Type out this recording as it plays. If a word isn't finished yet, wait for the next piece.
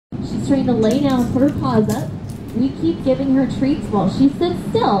trained to lay down and put her paws up. We keep giving her treats while she sits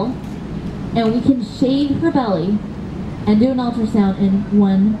still, and we can shave her belly and do an ultrasound in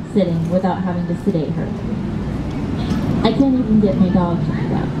one sitting without having to sedate her. I can't even get my dog to do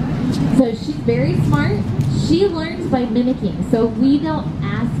that. So she's very smart. She learns by mimicking. So we don't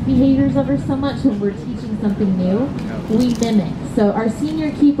ask behaviors of her so much when we're teaching something new. We mimic. So our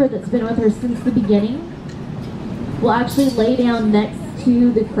senior keeper that's been with her since the beginning will actually lay down next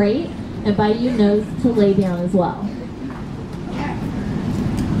to the crate and bite you nose to lay down as well.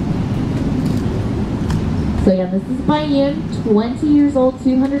 So yeah, this is Bayun, 20 years old,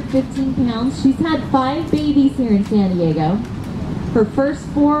 215 pounds. She's had 5 babies here in San Diego. Her first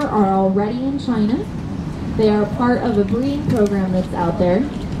 4 are already in China. They are part of a breeding program that's out there.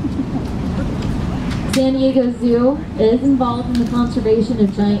 San Diego Zoo is involved in the conservation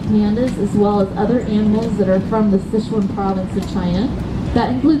of giant pandas as well as other animals that are from the Sichuan province of China. That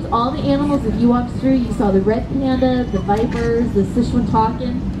includes all the animals. If you walked through, you saw the red panda, the vipers, the Sichuan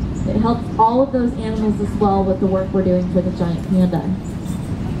takin. It helps all of those animals as well with the work we're doing for the giant panda.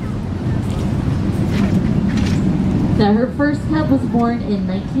 Now, her first cub was born in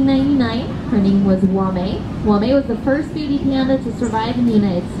 1999. Her name was Wame. Wame was the first baby panda to survive in the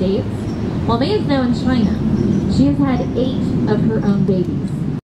United States. Wame is now in China. She has had 8 of her own babies.